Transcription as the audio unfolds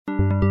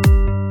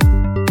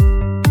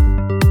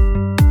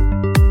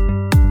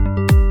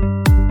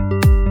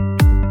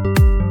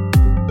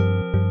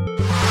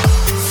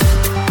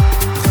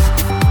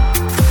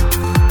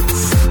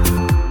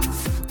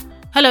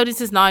Hello,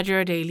 this is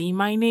Nigeria Daily.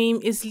 My name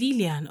is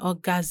Lilian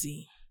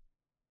Ogazi.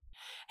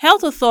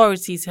 Health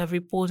authorities have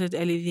reported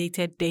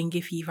elevated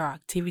dengue fever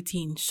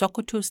activity in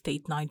Sokoto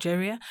State,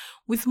 Nigeria,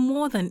 with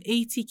more than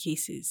 80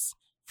 cases,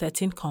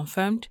 13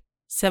 confirmed,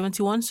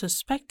 71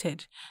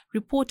 suspected,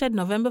 reported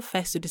November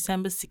 1st to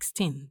December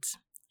 16th.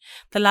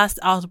 The last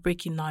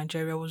outbreak in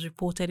Nigeria was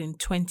reported in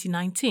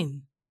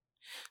 2019.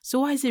 So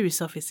why is it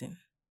resurfacing?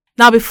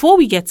 Now, before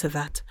we get to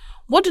that,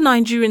 what do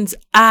Nigerians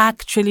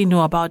actually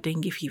know about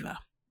dengue fever?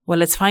 Well,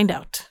 let's find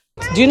out.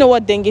 Do you know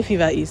what dengue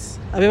fever is?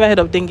 Have you ever heard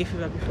of dengue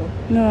fever before?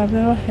 No, I've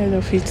never heard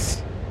of it.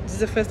 This is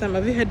the first time.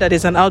 Have you heard that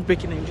there's an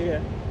outbreak in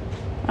Nigeria?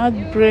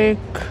 Outbreak?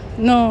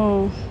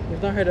 No.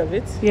 You've not heard of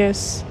it?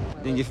 Yes.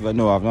 Dengue fever?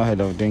 No, I've not heard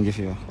of dengue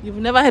fever. You've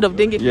never heard of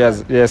dengue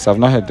fever? Yes, I've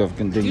not heard of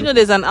dengue. Do you know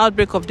there's an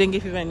outbreak of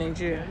dengue fever in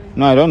Nigeria?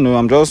 No, I don't know.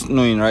 I'm just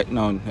knowing right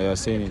now you're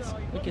saying it.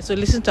 Okay, so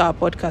listen to our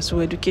podcast.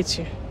 We'll educate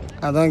you.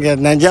 I don't get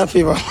Nigerian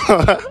fever.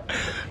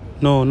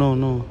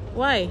 No.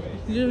 Why?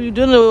 You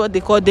don't know what they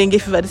call dengue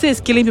fever. They say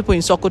it's killing people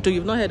in Sokoto.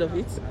 You've not heard of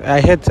it?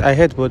 I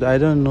heard, but I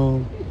don't know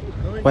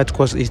what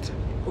caused it.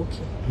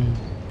 Okay.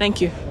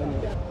 Thank you.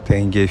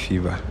 Dengue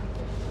fever.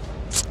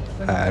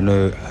 I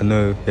know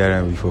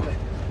here before.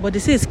 But they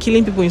say it's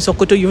killing people in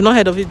Sokoto. You've not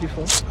heard of it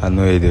before? I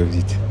know heard of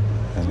it.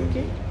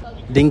 Okay.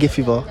 Dengue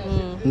fever?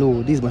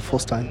 No, this is my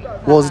first time.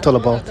 What was it all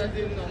about?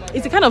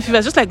 It's a kind of fever,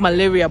 it's just like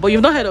malaria, but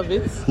you've not heard of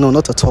it? No,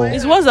 not at all.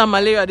 It's worse than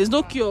malaria. There's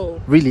no cure.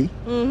 Really?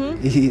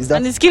 Mm-hmm. Is that?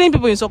 And it's killing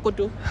people in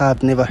Sokoto.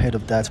 I've never heard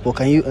of that. But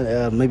can you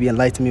maybe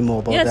enlighten me more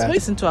about that? Yes,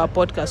 listen to our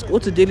podcast. Go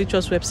to Daily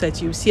Trust website.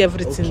 You'll see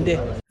everything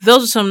there.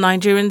 Those are some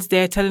Nigerians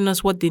there telling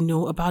us what they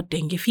know about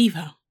dengue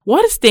fever.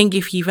 What is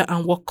dengue fever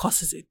and what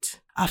causes it?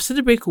 After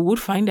the break, we will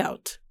find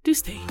out. Do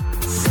stay.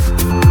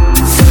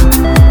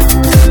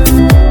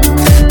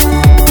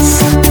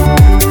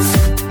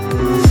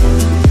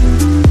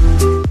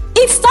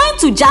 It's time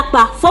to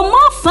jackpot for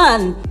more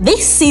fun.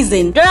 This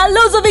season, there are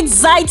loads of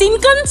exciting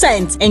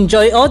content.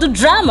 Enjoy all the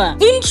drama,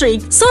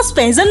 intrigue,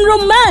 suspense, and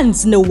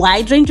romance in a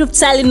wide range of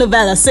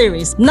telenovela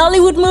series,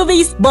 Nollywood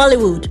movies,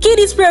 Bollywood,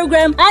 kiddies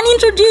program, and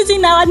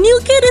introducing our new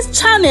kiddies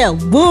channel,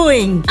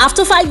 Boing.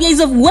 After 5 years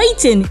of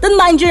waiting, the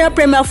Nigeria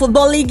Premier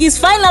Football League is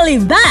finally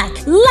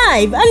back,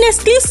 live and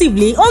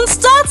exclusively on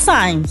Star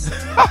Times.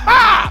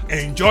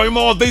 Enjoy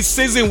more this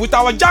season with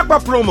our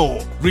jackpot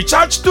promo.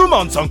 Recharge 2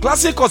 months on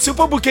Classic or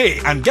Super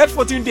Bouquet and get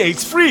 14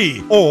 days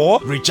free.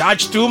 Or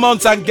recharge 2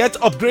 months and get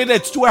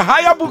upgraded to a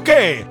higher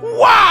bouquet.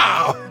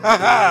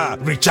 Wow!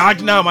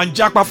 Recharge now and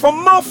jackpot for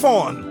more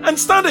fun. And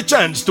stand a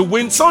chance to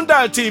win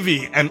Sundial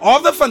TV and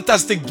other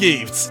fantastic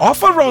gifts.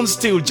 Offer runs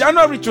till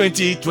January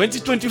 20,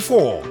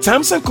 2024.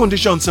 Terms and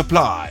conditions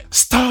apply.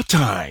 Star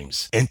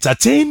Times.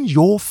 Entertain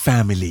your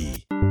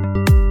family.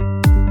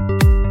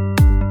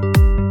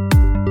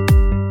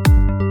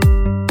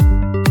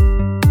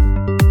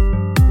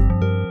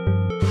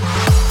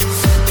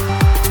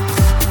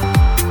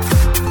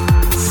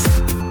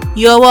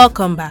 You're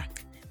welcome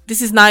back.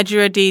 This is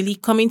Nigeria Daily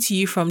coming to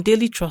you from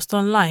Daily Trust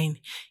Online.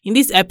 In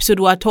this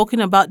episode, we are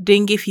talking about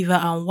dengue fever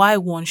and why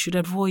one should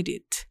avoid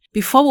it.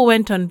 Before we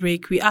went on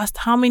break, we asked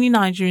how many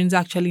Nigerians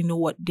actually know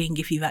what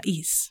dengue fever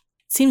is.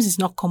 Seems it's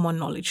not common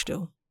knowledge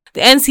though.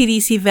 The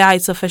NCDC via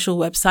its official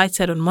website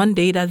said on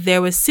Monday that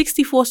there were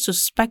 64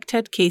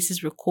 suspected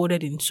cases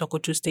recorded in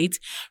Sokoto State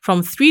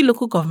from 3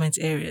 local government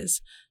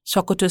areas.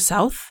 Sokoto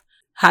South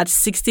had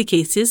 60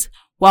 cases,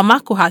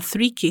 Wamako had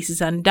 3 cases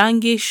and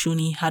Dengue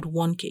Shuni had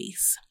 1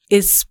 case.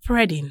 It's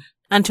spreading,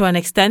 and to an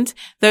extent,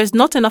 there is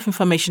not enough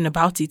information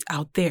about it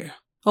out there.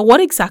 But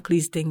what exactly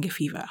is dengue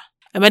fever?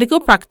 A medical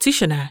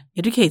practitioner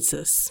educates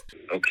us.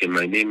 Okay,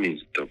 my name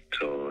is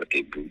Dr.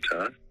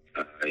 Ebuta.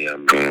 I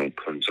am a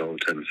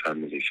consultant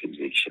family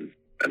physician,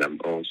 and I'm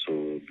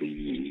also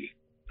the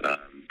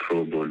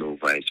pro bono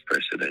vice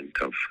president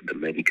of the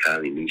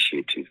Medical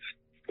Initiative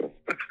for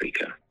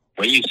Africa.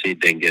 When you say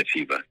dengue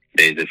fever,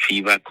 there's a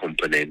fever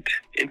component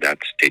in that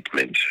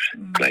statement,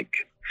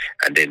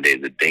 and then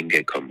there's a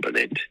dengue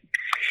component.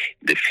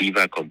 The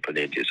fever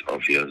component is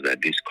obvious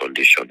that this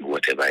condition,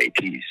 whatever it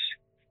is,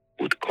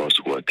 would cause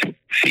what?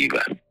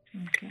 Fever.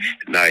 Okay.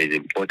 Now, it's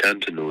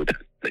important to know that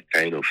the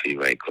kind of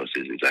fever it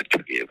causes is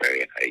actually a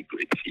very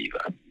high-grade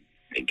fever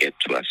and get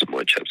to as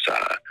much as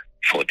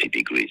 40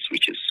 degrees,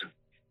 which is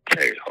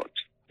very hot.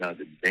 Now,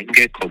 the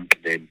dengue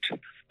component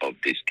of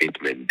this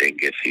statement,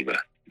 dengue fever,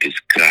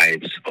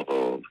 describes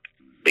or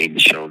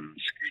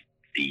mentions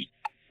the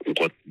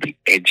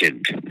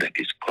agent that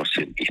is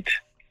causing it.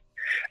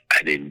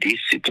 And in this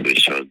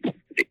situation,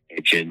 the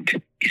agent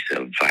is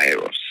a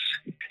virus.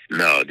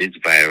 Now, this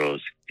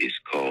virus is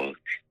called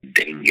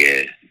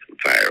dengue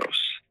virus.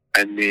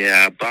 And there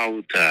are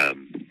about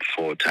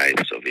 4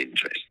 types of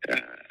interest,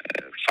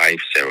 5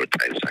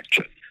 serotypes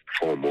actually,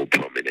 4 more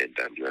prominent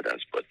than the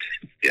others, but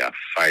there are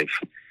 5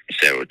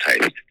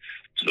 serotypes,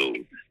 so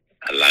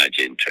a large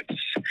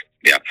interest.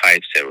 There are 5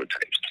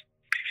 serotypes.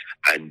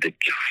 And the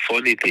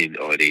funny thing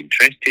or the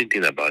interesting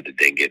thing about the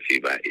dengue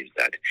fever is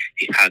that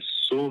it has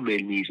so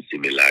many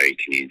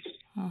similarities,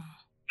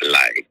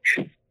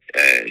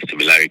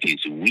 similarities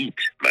with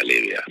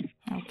malaria.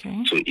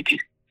 Okay. So it is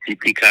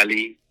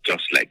Typically,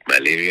 just like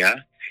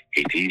malaria,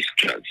 it is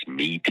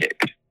transmitted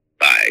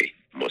by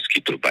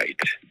mosquito bite.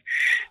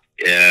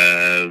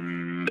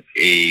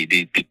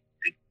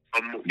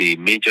 The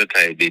major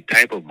type, the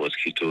type of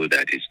mosquito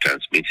that is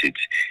transmitted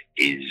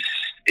is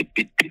a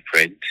bit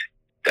different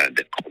than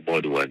the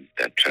common one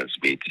that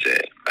transmits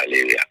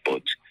malaria.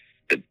 But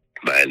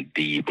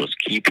the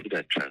mosquito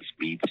that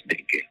transmits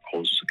dengue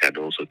can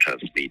also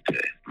transmit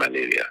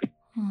malaria.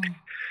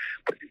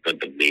 But it's not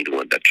the main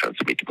one that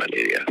transmits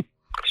malaria.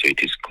 So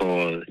it is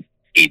called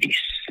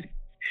Aedes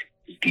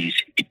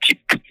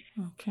aegypti.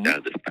 Okay.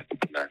 That's the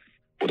particular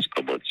most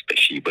common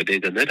species. But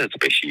there's another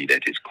species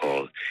that is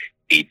called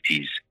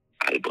Aedes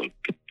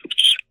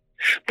albopictus.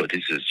 But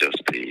this is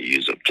just the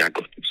use of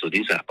jargon. So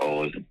these are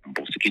all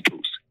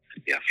mosquitoes.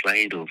 They are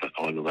flying all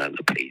over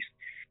the place,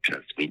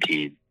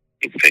 transmitting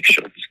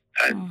infections.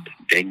 And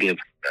dengue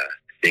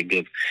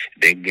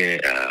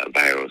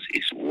virus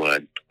is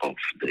one of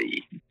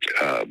the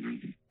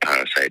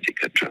parasites it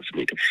can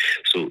transmit.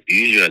 So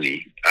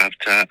usually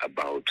after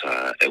about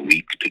a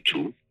week to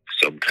two,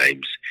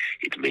 sometimes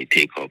it may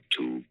take up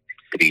to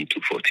 3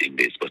 to 14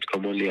 days, but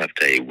commonly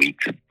after a week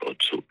or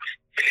two,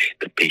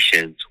 the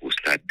patients will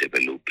start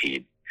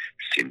developing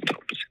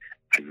symptoms.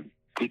 And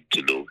good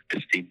to know,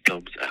 the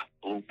symptoms are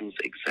almost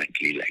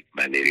exactly like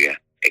malaria,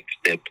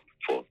 except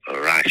for a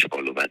rash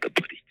all over the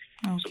body.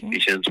 Okay. So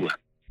patients will have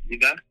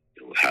fever,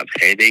 they will have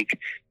headache,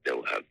 they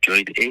will have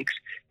joint aches,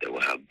 they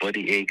will have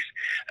body aches,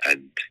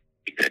 and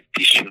in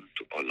addition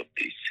to all of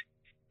this,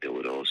 they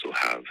will also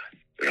have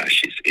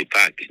rashes. In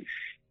fact,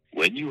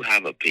 when you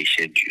have a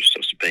patient you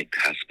suspect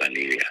has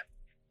malaria,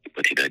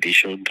 but in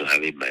addition to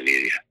having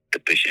malaria, the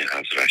patient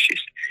has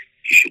rashes,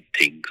 you should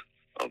think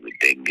of a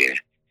dengue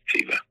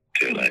fever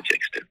to a large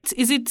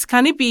extent.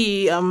 Can it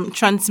be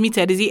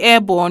transmitted? Is it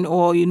airborne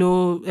or,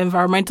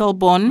 environmental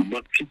borne?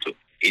 Mosquito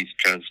is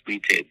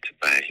transmitted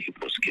by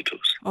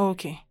mosquitoes.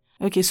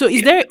 Okay. So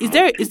is there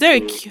a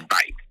cure?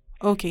 Bite.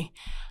 Okay.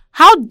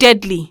 How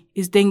deadly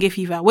is dengue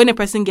fever? When a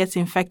person gets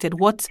infected,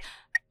 what's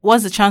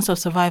the chance of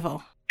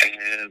survival?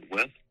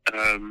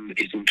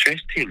 It's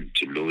interesting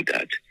to know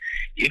that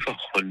if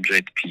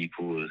 100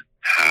 people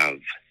have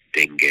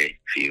dengue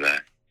fever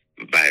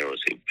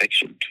virus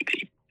infection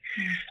today,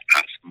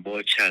 as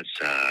much as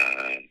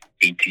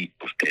 80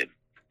 of them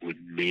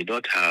may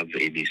not have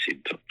any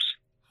symptoms.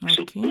 Okay.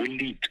 So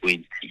only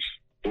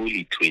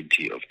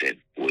 20 of them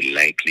will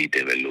likely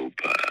develop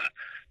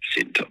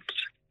symptoms.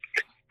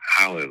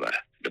 However,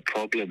 the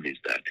problem is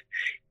that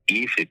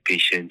if a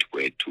patient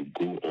were to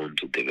go on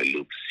to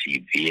develop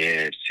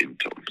severe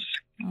symptoms,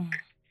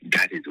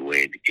 that is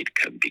when it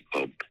can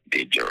become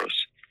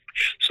dangerous.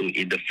 So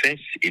in the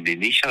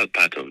initial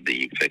part of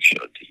the infection,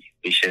 the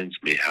patients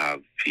may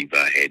have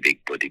fever,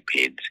 headache, body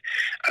pains,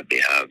 and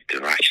may have the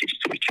rashes,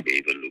 which may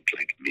even look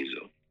like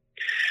measles.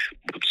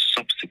 But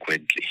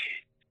subsequently,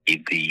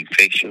 if the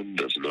infection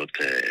does not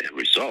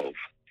resolve,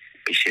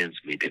 patients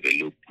may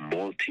develop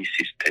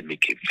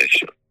multi-systemic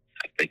infection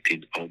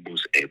affecting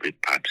almost every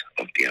part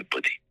of their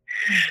body,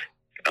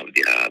 of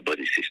their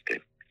body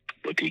system.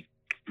 But the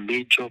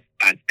major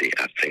part they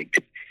affect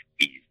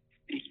is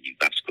the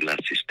vascular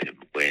system,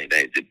 where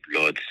there is the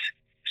blood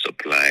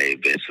supply,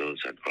 vessels,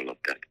 and all of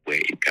that, where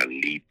it can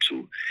lead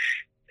to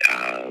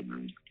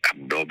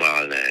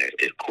abnormal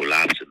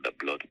collapse in the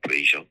blood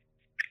pressure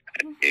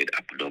and then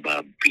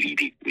abnormal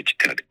bleeding, which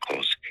can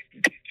cause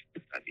death.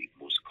 And the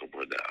most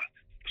common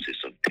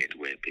process of death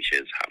where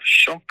patients have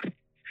shock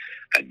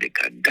and they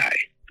can die.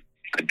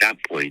 At that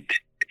point,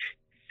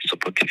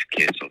 supportive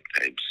care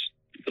sometimes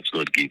does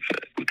not give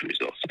good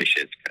results.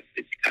 Patients can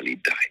basically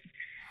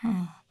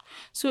die.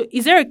 So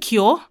is there a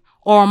cure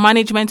or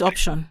management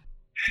option?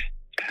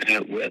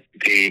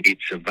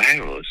 It's a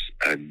virus,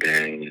 and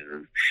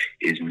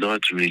there's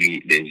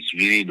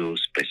really no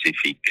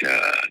specific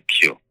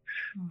cure.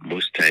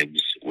 Most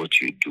times what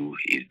you do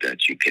is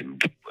that you can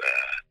do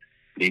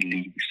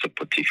mainly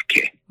supportive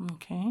care.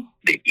 Okay.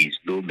 There is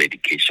no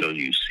medication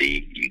you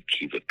say you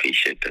give a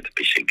patient and the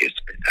patient gets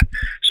better.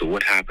 So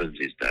what happens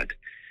is that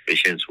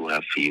patients who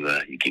have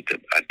fever, you give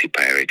them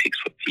antipyretics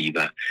for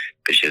fever.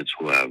 Patients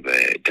who have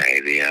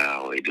diarrhea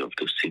or any of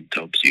those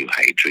symptoms, you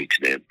hydrate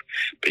them.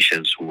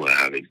 Patients who are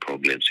having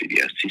problems with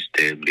their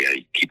system, their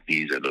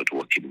kidneys are not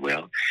working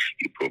well,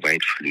 you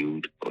provide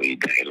fluid or you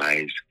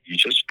dialyze. You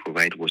just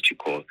provide what you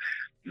call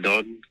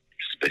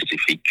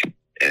non-specific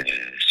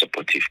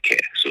supportive care.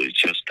 So it's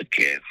just the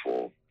care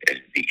for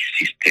the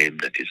system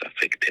that is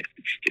affected.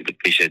 If the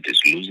patient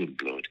is losing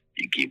blood,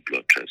 you give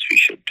blood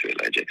transfusion to a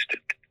large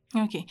extent.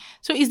 Okay.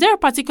 So is there a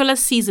particular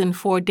season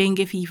for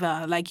dengue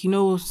fever? Like,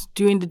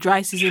 during the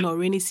dry season or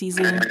rainy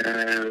season?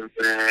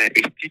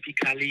 It's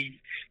typically,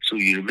 so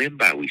you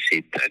remember we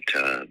said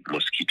that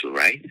mosquito,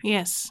 right?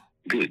 Yes.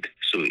 Good.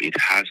 So it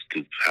has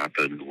to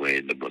happen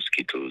when the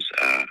mosquitoes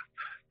are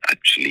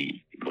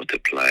actually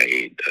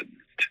multiplying and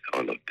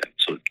all of that.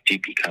 So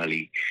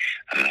typically,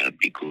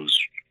 because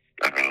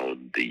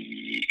around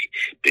the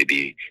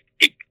maybe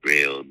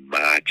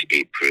March,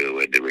 April,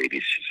 when the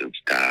rainy season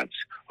starts,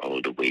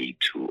 all the way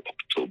to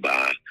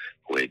October,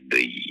 when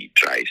the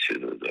dry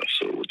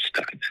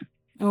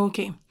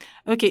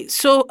Okay.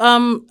 So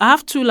I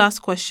have two last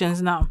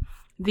questions now.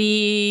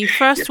 The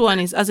first one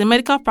is, as a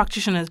medical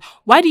practitioner,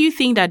 why do you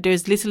think that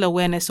there's little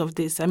awareness of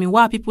this? I mean,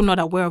 why are people not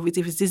aware of it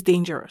if it's this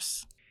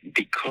dangerous?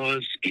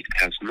 Because it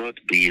has not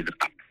been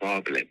a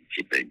problem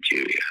in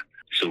Nigeria.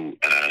 So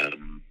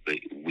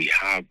we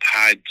have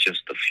had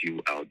just a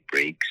few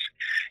outbreaks.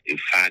 In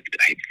fact,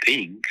 I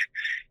think,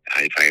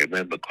 if I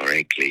remember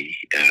correctly,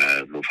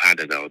 we've had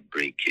an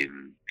outbreak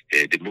in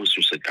the most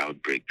recent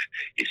outbreak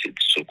is in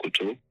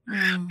Sokoto.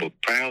 But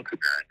prior to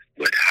that,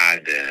 we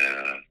had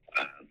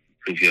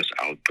previous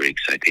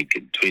outbreaks, I think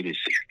in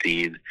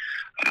 2016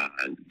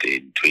 and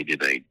in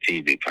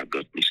 2019, if I'm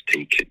not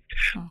mistaken.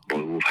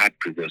 But we've had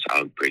previous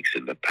outbreaks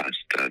in the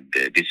past, and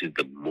this is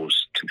the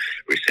most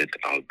recent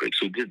outbreak.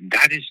 So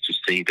that is to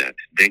say that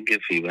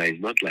dengue fever is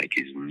not like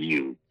it's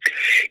new.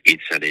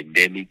 It's an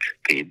endemic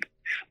thing,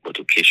 but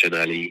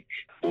occasionally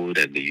more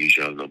than the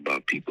usual number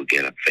of people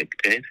get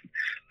affected,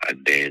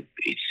 and then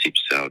it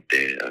seeps out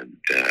there and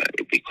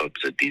it becomes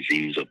a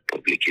disease of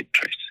public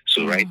interest.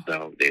 So right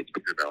now, there's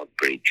been an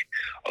outbreak,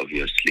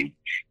 obviously,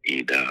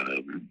 in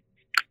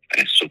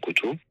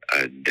Sokoto,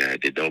 and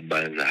the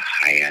numbers are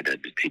higher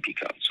than the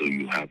typical. So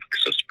you have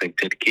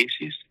suspected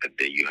cases, and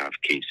then you have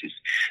cases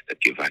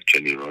that you've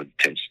actually run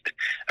tests,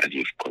 and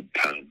you've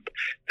confirmed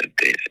that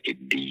they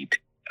indeed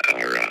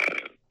are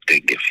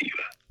dengue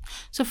fever.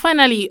 So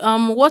finally,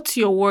 what's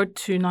your word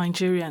to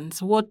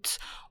Nigerians?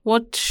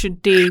 What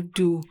should they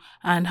do,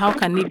 and how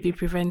can it be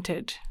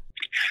prevented?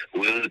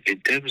 Well, in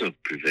terms of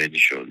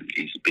prevention,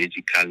 it's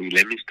basically,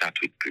 let me start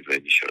with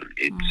prevention.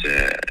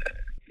 It's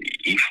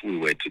if we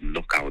were to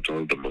knock out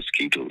all the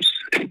mosquitoes,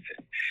 we'll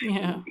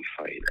be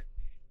fine.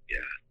 Yeah,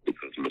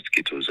 because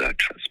mosquitoes are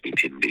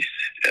transmitting this,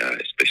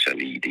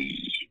 especially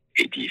the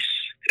Aedes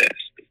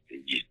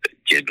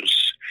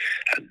genus,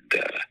 and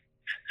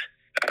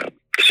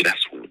so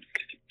that's one.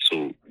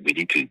 So we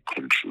need to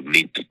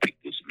take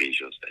those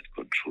measures that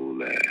control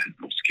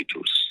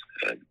mosquitoes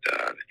and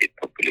in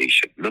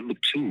population. Number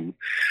two,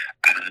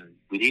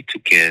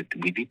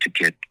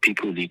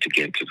 people need to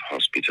get to the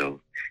hospital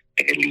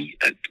early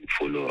and to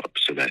follow up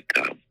so that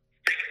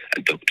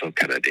a doctor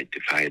can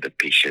identify the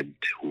patient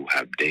who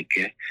have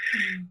dengue,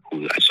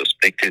 who are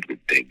suspected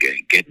with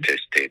dengue, get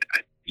tested,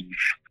 and if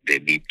they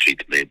need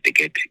treatment, they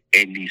get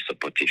early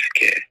supportive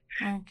care.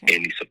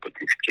 Early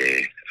supportive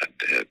care, and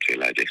to a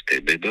large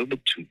extent. Then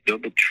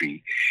number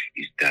three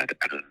is that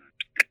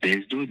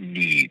there's no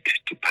need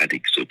to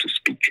panic, so to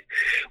speak.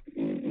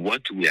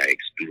 What we are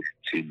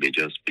experiencing may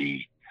just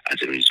be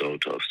as a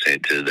result of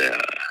certain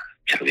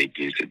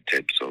challenges in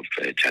terms of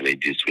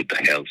challenges with the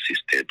health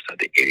systems and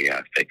the area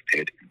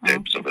affected in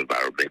terms of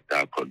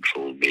environmental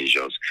control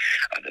measures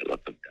and a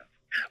lot of that.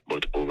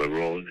 But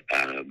overall,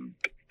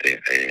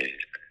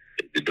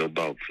 the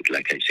number of,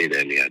 like I said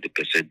earlier, the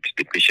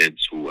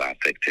patients who are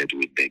affected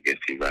with dengue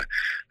fever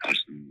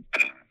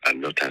are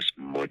not as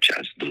much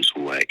as those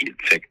who are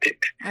infected.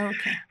 And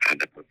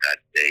about that,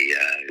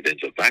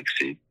 there's a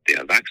vaccine. There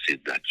are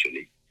vaccines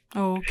actually.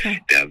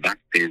 There are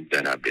vaccines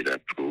that have been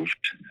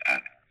approved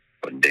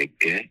for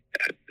dengue.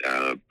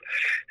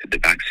 The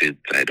vaccines,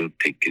 I don't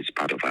think is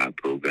part of our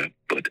program,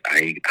 but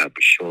I am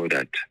sure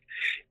that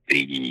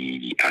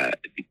the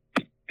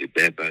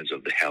members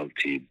of the health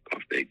team of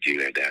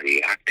Nigeria that are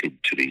reacting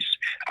to this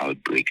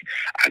outbreak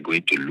are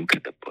going to look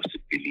at the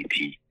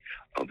possibility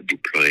of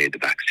deploying the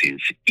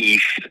vaccines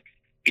if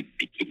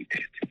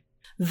indicated.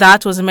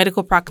 That was a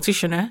medical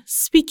practitioner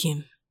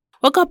speaking.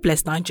 Well, God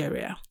bless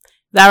Nigeria.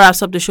 That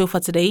wraps up the show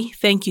for today.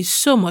 Thank you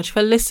so much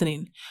for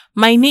listening.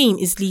 My name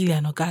is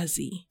Lilian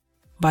Ogazi.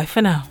 Bye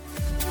for now.